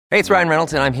Hey, it's Ryan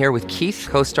Reynolds, and I'm here with Keith,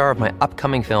 co-star of my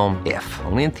upcoming film, If,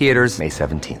 only in theaters May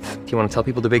 17th. Do you want to tell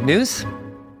people the big news?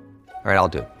 All right, I'll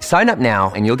do it. Sign up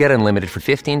now and you'll get unlimited for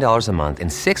 $15 a month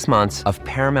and 6 months of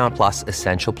Paramount Plus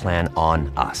Essential Plan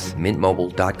on us.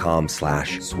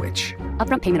 MintMobile.com/switch.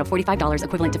 Upfront payment of $45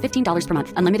 equivalent to $15 per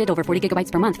month. Unlimited over 40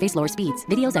 gigabytes per month. Face lower speeds.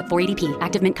 Videos at 480p.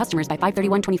 Active Mint customers by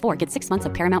 531.24 get 6 months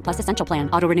of Paramount Plus Essential Plan.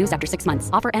 Auto renews after 6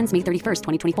 months. Offer ends May 31st,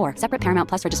 2024. Separate Paramount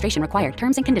Plus registration required.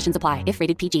 Terms and conditions apply if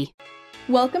rated PG.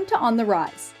 Welcome to On the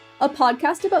Rise, a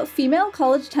podcast about female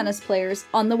college tennis players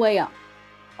on the way up.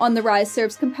 On the Rise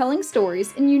serves compelling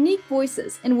stories and unique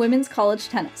voices in women's college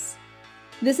tennis.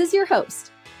 This is your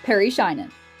host, Perry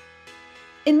Sheinin.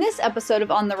 In this episode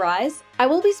of On the Rise, I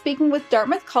will be speaking with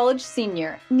Dartmouth College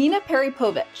senior Nina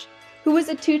Paripovic, who was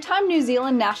a 2-time New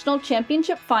Zealand National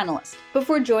Championship finalist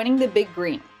before joining the Big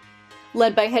Green.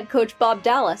 Led by head coach Bob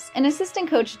Dallas and assistant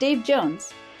coach Dave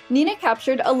Jones, Nina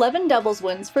captured 11 doubles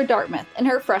wins for Dartmouth in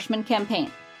her freshman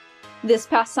campaign. This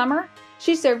past summer,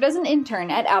 she served as an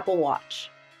intern at Apple Watch.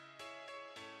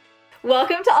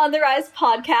 Welcome to On the Rise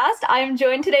podcast. I am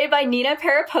joined today by Nina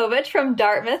Paripovic from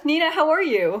Dartmouth. Nina, how are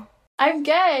you? I'm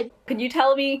good. Could you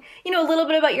tell me, a little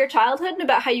bit about your childhood and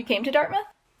about how you came to Dartmouth?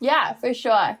 Yeah, for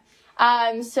sure.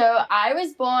 So I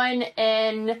was born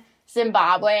in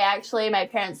Zimbabwe, actually. My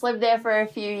parents lived there for a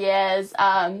few years.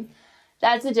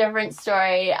 That's a different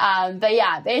story. But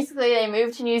yeah, basically they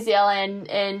moved to New Zealand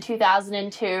in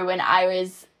 2002 when I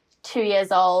was 2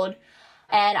 years old.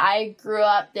 And I grew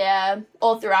up there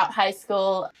all throughout high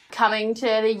school. Coming to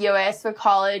the US for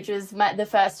college was the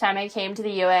first time I came to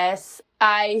the US.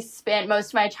 I spent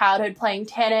most of my childhood playing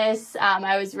tennis.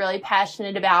 I was really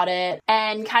passionate about it.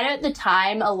 And kind of at the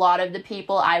time, a lot of the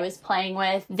people I was playing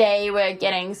with, they were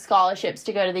getting scholarships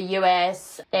to go to the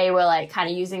US. They were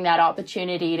kind of using that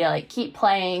opportunity to keep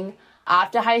playing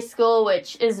after high school,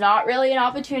 which is not really an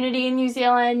opportunity in New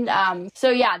Zealand.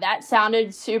 So yeah, that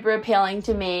sounded super appealing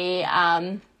to me.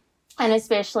 And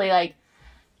especially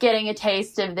getting a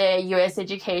taste of the US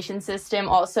education system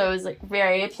also was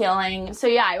very appealing. So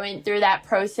yeah, I went through that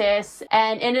process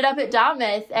and ended up at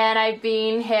Dartmouth, and I've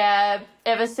been here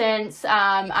ever since.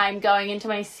 I'm going into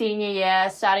my senior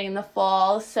year, starting in the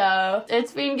fall. So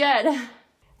it's been good.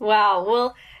 Wow.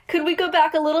 Well, could we go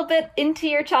back a little bit into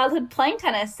your childhood playing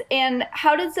tennis, and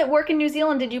how does it work in New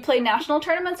Zealand? Did you play national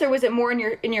tournaments, or was it more in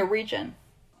your region?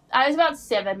 I was about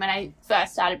 7 when I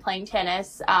first started playing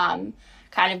tennis, kind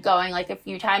of going a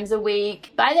few times a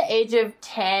week. By the age of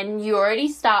 10, you already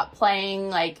start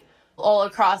playing all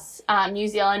across New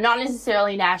Zealand, not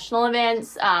necessarily national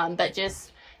events, but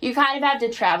just you kind of have to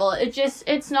travel.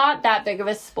 It's not that big of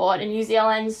a sport in New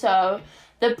Zealand, so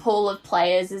the pool of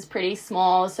players is pretty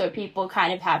small, so people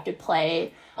kind of have to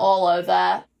play all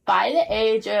over. By the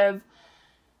age of,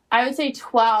 I would say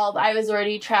 12, I was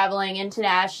already traveling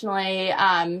internationally,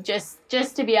 just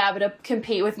to be able to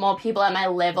compete with more people at my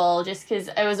level, just because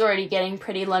I was already getting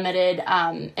pretty limited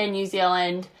in New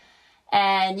Zealand.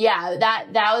 And yeah,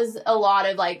 that was a lot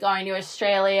of going to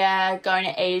Australia, going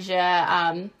to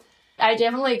Asia. I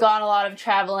definitely got a lot of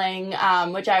traveling,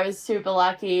 which I was super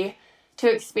lucky to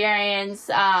experience.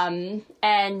 And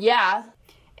yeah.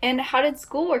 And how did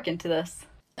school work into this?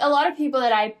 A lot of people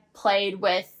that I played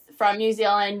with from New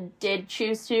Zealand did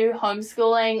choose to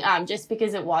homeschooling, just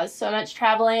because it was so much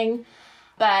traveling.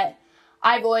 But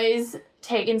I've always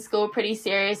taken school pretty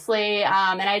seriously,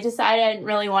 and I decided I didn't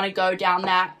really want to go down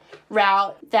that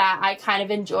route, that I kind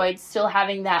of enjoyed still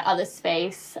having that other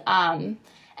space, and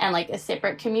a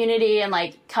separate community, and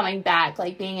coming back,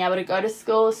 being able to go to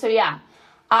school. So yeah,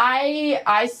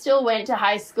 I still went to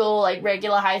high school,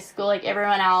 regular high school, like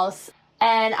everyone else.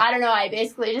 And I don't know, I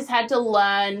basically just had to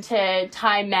learn to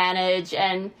time manage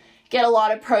and get a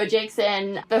lot of projects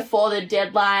in before the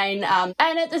deadline. And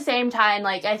at the same time,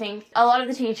 I think a lot of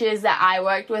the teachers that I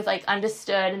worked with,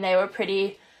 understood, and they were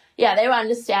they were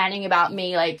understanding about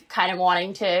me, kind of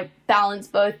wanting to balance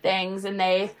both things. And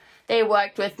they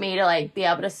worked with me to, be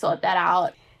able to sort that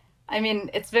out. I mean,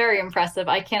 it's very impressive.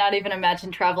 I cannot even imagine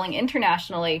traveling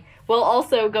internationally while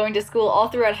also going to school all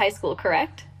throughout high school,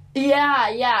 correct?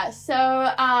 Yeah.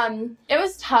 So it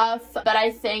was tough, but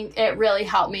I think it really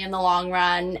helped me in the long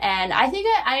run. And I think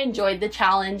I enjoyed the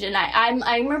challenge, and I'm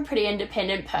a pretty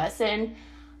independent person.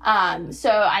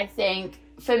 So I think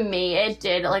for me, it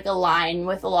did align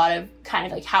with a lot of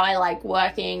kind of how I like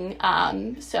working.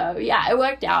 So yeah, it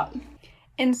worked out.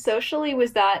 And socially,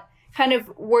 was that kind of,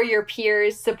 were your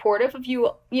peers supportive of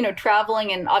you,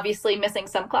 traveling and obviously missing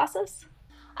some classes?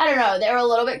 I don't know, they were a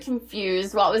little bit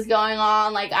confused what was going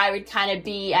on. I would kind of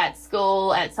be at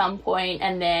school at some point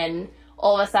and then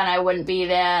all of a sudden I wouldn't be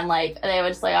there, and like they were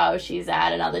just like, oh, she's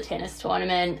at another tennis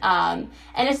tournament. And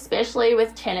especially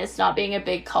with tennis not being a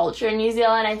big culture in New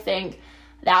Zealand, I think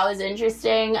that was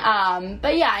interesting.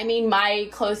 But yeah, I mean, my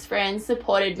close friends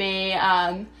supported me.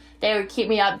 They would keep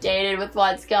me updated with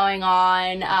what's going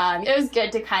on. It was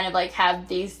good to kind of like have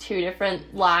these two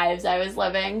different lives I was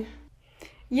living.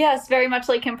 Yes, very much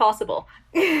like Kim Possible.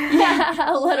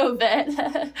 Yeah, a little bit.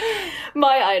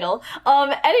 My idol.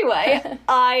 Anyway,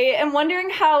 I am wondering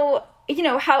how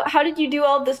did you do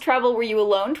all of this travel? Were you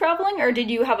alone traveling, or did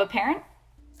you have a parent?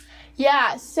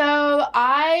 Yeah, so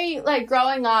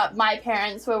growing up, my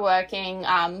parents were working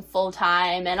full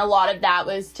time, and a lot of that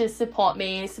was to support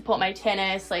me, support my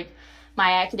tennis, like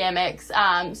my academics.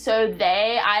 So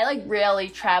I really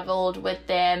traveled with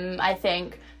them, I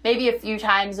think, maybe a few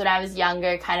times when I was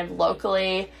younger, kind of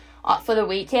locally for the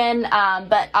weekend.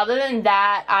 But other than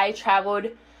that, I traveled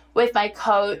with my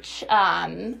coach.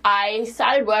 I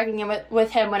started working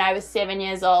with him when I was 7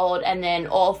 years old, and then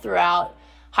all throughout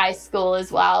high school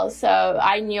as well. So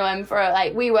I knew him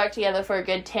we worked together for a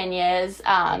good 10 years.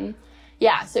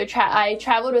 So I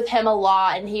traveled with him a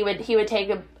lot, and he would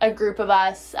take a group of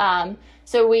us.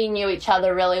 So we knew each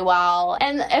other really well.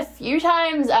 And a few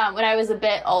times when I was a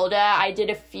bit older, I did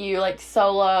a few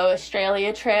solo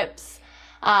Australia trips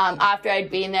after I'd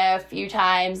been there a few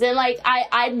times. And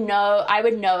I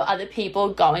would know other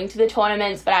people going to the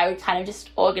tournaments, but I would kind of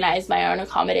just organize my own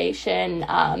accommodation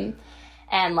and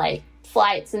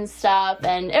flights and stuff.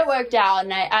 And it worked out,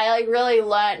 and I really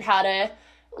learned how to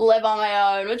live on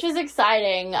my own, which is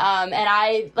exciting. And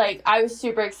I was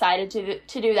super excited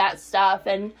to do that stuff,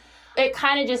 and it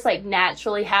kind of just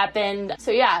naturally happened.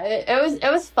 So yeah,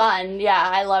 it was fun.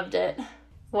 Yeah, I loved it.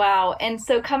 Wow. And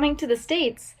so coming to the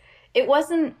States, it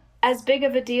wasn't as big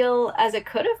of a deal as it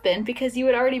could have been because you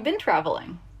had already been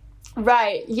traveling.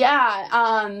 Right.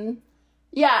 Yeah.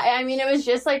 Yeah, I mean, it was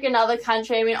just another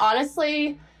country. I mean,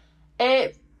 honestly,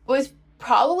 it was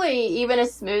probably even a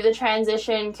smoother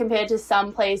transition compared to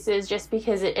some places, just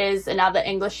because it is another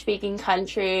English-speaking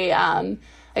country.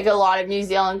 A lot of New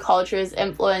Zealand culture is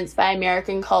influenced by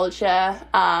American culture.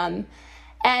 And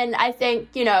I think,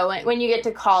 when you get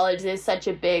to college, there's such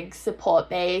a big support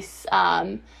base.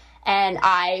 And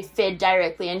I fit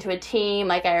directly into a team.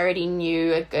 I already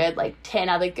knew a good 10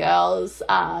 other girls.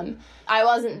 I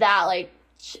wasn't that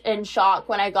in shock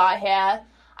when I got here.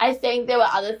 I think there were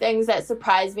other things that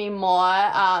surprised me more,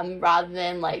 rather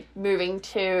than moving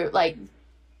to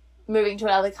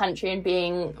another country and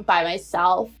being by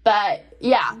myself. But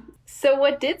yeah. So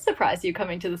what did surprise you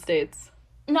coming to the States?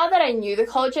 Not that I knew the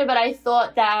culture, but I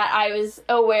thought that I was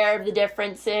aware of the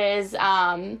differences,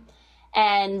 and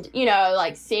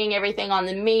seeing everything on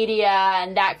the media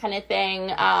and that kind of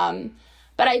thing.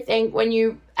 But I think when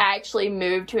you actually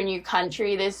move to a new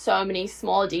country, there's so many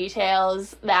small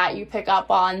details that you pick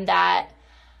up on that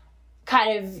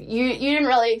kind of you didn't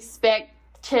really expect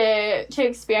to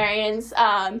experience.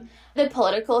 The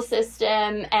political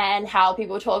system and how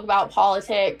people talk about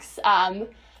politics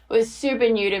was super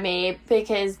new to me,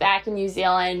 because back in New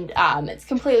Zealand, it's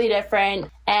completely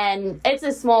different, and it's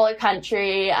a smaller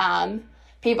country.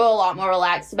 People are a lot more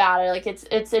relaxed about it.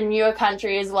 It's a newer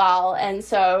country as well, and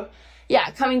so yeah,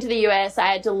 coming to the US, I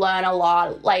had to learn a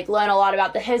lot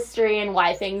about the history and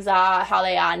why things are how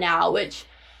they are now, which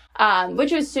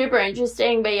was super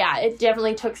interesting. But yeah, it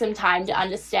definitely took some time to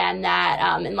understand that,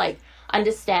 and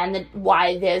understand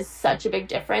why there's such a big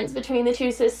difference between the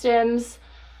two systems.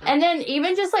 And then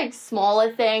even just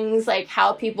smaller things like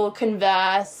how people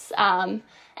converse, and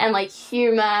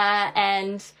humor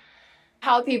and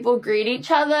how people greet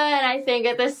each other. And I think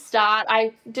at the start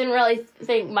I didn't really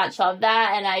think much of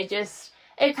that, and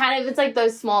it's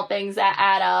those small things that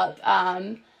add up,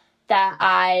 that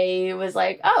I was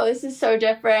oh, this is so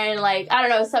different. I don't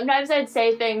know, sometimes I'd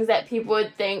say things that people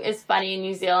would think is funny in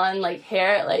New Zealand,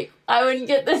 here, I wouldn't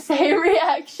get the same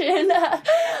reaction.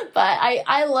 But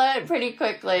I learned pretty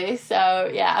quickly, so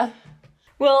yeah.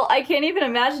 Well, I can't even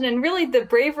imagine, and really the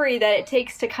bravery that it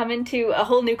takes to come into a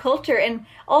whole new culture. And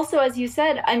also, as you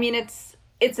said, I mean,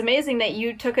 it's amazing that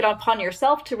you took it upon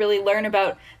yourself to really learn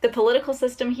about the political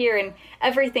system here and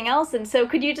everything else. And so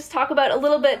could you just talk about a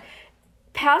little bit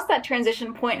past that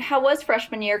transition point, how was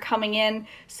freshman year coming in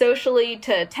socially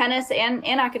to tennis and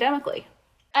academically?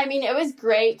 I mean, it was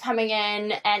great coming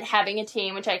in and having a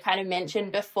team, which I kind of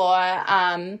mentioned before.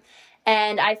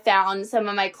 And I found some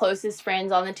of my closest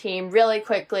friends on the team really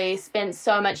quickly, spent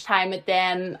so much time with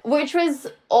them, which was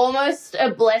almost a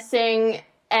blessing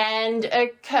and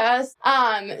a curse.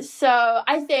 So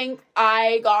I think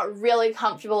I got really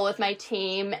comfortable with my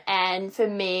team, and for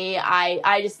me,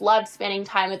 I just loved spending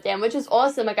time with them, which is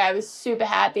awesome. Like, I was super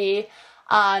happy.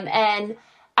 And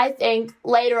I think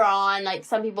later on, like,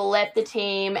 some people left the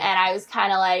team, and I was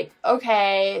kind of like,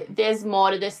 okay, there's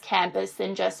more to this campus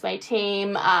than just my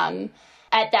team.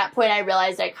 At that point, I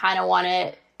realized I kind of want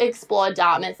to explore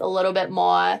Dartmouth a little bit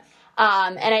more.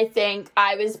 And I think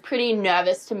I was pretty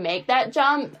nervous to make that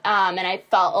jump, and I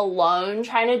felt alone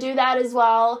trying to do that as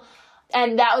well.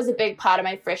 And that was a big part of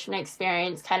my freshman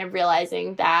experience, kind of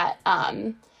realizing that,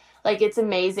 like, it's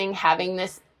amazing having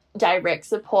this direct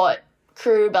support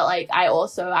crew, but, like, I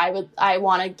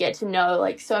want to get to know,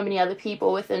 like, so many other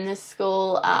people within this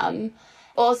school.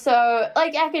 Also,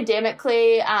 like,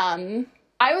 academically,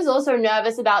 I was also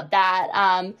nervous about that.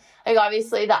 Like,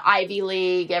 obviously the Ivy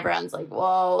League, everyone's like,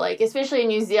 whoa, like, especially in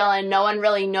New Zealand, no one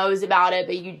really knows about it,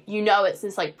 but you know it's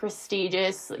this, like,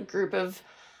 prestigious group of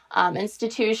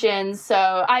institutions.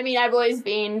 So, I mean, I've always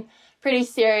been pretty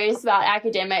serious about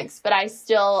academics, but I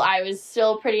was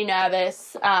still pretty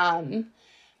nervous.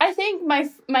 I think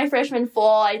my freshman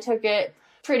fall, I took it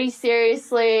pretty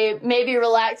seriously, maybe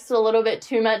relaxed a little bit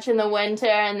too much in the winter,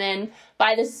 and then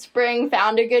by the spring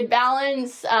found a good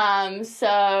balance.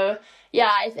 So yeah,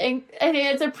 I think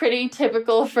it's a pretty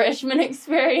typical freshman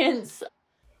experience.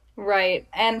 Right.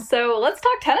 And so let's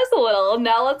talk tennis a little.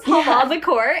 Now let's hop on the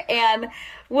court. And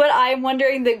what I'm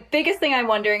wondering, the biggest thing I'm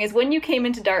wondering is, when you came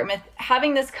into Dartmouth,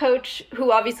 having this coach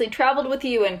who obviously traveled with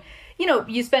you and, you know,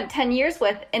 you spent 10 years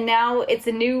with, and now it's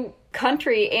a new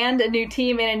country and a new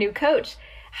team and a new coach.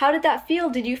 How did that feel?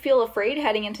 Did you feel afraid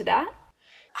heading into that?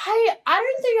 I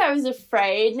don't think I was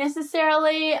afraid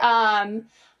necessarily,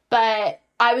 but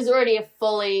I was already a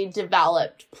fully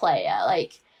developed player.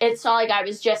 Like, it's not like I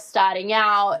was just starting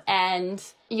out and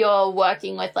you're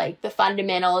working with, like, the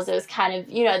fundamentals. It was kind of,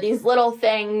 you know, these little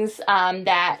things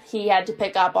that he had to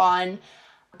pick up on.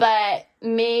 But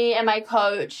me and my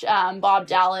coach, Bob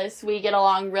Dallas, we get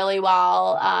along really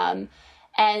well.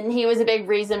 And he was a big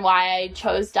reason why I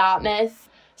chose Dartmouth.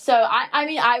 So, I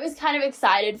mean, I was kind of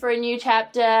excited for a new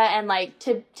chapter, and, like,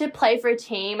 to play for a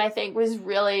team, I think, was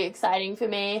really exciting for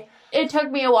me. It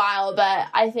took me a while, but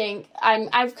I think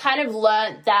I've kind of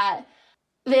learned that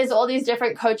there's all these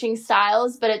different coaching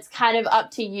styles, but it's kind of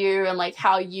up to you and, like,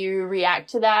 how you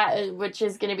react to that, which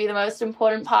is going to be the most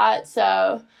important part.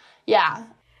 So, yeah.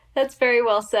 That's very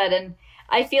well said. And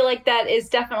I feel like that is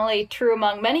definitely true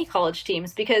among many college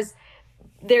teams, because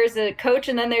there's a coach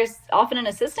and then there's often an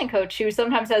assistant coach who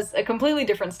sometimes has a completely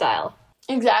different style.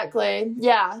 Exactly.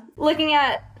 Yeah. Looking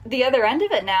at the other end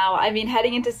of it now, I mean,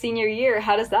 heading into senior year,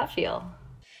 how does that feel?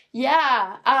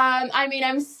 Yeah. I mean,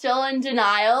 I'm still in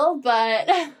denial, but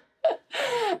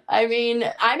I mean,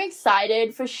 I'm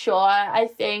excited for sure. I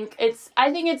think it's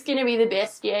going to be the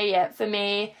best year yet for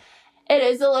me. It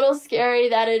is a little scary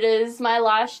that it is my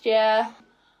last year.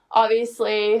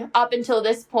 Obviously, up until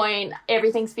this point,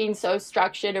 everything's been so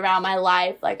structured around my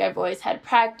life. Like, I've always had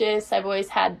practice. I've always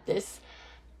had this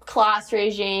class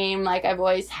regime. Like, I've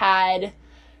always had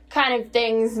kind of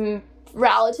things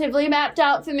relatively mapped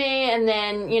out for me. And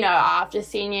then, you know, after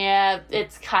senior,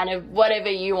 it's kind of whatever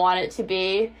you want it to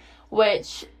be,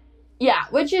 which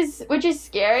is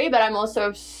scary, but I'm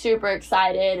also super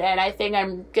excited. And I think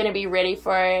I'm going to be ready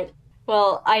for it.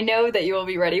 Well, I know that you will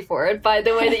be ready for it by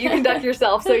the way that you conduct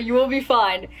yourself, so you will be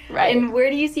fine. Right. And where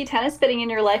do you see tennis fitting in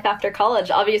your life after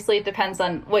college? Obviously, it depends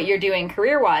on what you're doing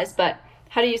career-wise, but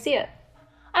how do you see it?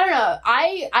 I don't know.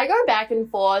 I go back and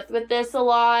forth with this a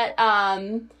lot.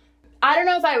 I don't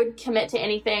know if I would commit to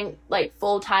anything, like,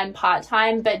 full-time,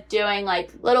 part-time, but doing,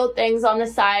 like, little things on the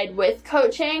side with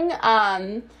coaching,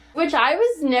 which I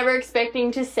was never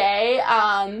expecting to say.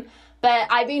 But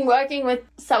I've been working with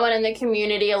someone in the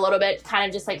community a little bit, kind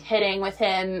of just, like, hitting with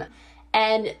him.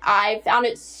 And I found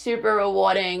it super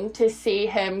rewarding to see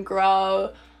him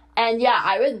grow. And, yeah,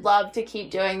 I would love to keep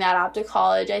doing that after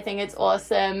college. I think it's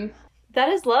awesome. That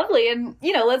is lovely. And,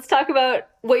 you know, let's talk about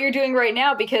what you're doing right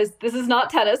now, because this is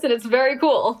not tennis and it's very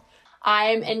cool.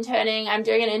 I'm interning. I'm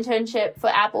doing an internship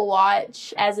for Apple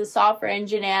Watch as a software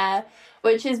engineer,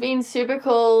 which has been super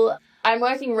cool. I'm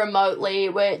working remotely,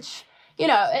 which, you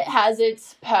know, it has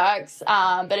its perks,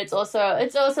 but it's also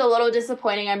a little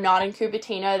disappointing I'm not in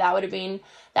Cupertino. That would have been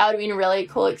a really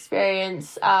cool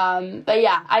experience. But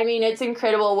yeah, I mean, it's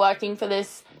incredible working for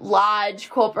this large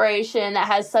corporation that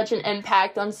has such an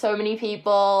impact on so many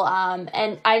people.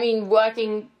 And I mean,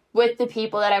 working with the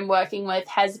people that I'm working with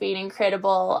has been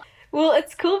incredible. Well,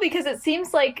 it's cool because it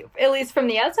seems like, at least from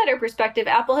the outsider perspective,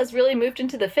 Apple has really moved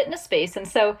into the fitness space. And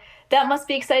so that must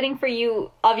be exciting for you,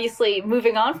 obviously,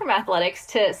 moving on from athletics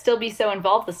to still be so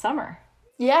involved this summer.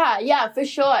 Yeah, for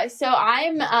sure. So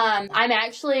I'm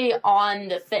actually on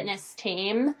the fitness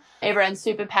team. Everyone's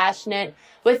super passionate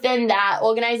within that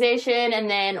organization. And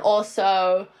then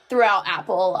also throughout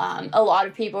Apple, a lot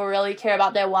of people really care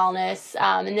about their wellness.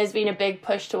 And there's been a big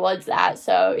push towards that.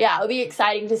 So yeah, it'll be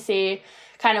exciting to see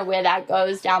kind of where that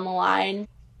goes down the line.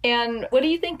 And what do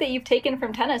you think that you've taken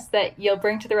from tennis that you'll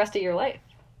bring to the rest of your life?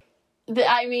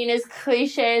 I mean, as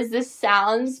cliche as this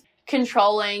sounds,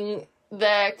 controlling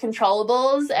the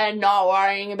controllables and not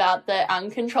worrying about the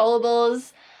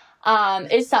uncontrollables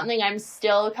is something I'm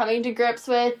still coming to grips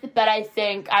with, but I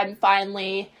think I'm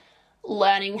finally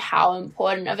learning how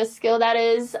important of a skill that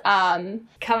is.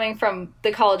 Coming from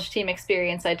the college team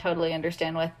experience, I totally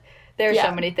understand with there are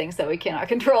so many things that we cannot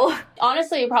control.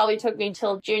 Honestly, it probably took me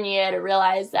till junior year to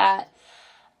realize that,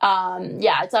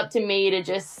 it's up to me to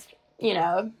just,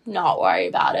 not worry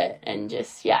about it and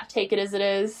just, take it as it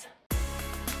is.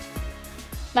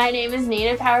 My name is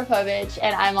Nina Paripovic,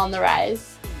 and I'm on the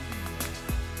rise.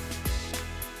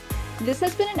 This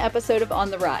has been an episode of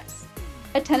On the Rise,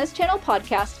 a Tennis Channel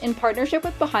podcast in partnership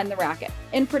with Behind the Racket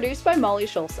and produced by Molly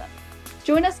Schulson.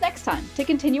 Join us next time to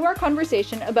continue our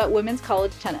conversation about women's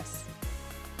college tennis.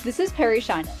 This is Perry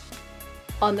Shinen,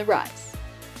 On the Rise.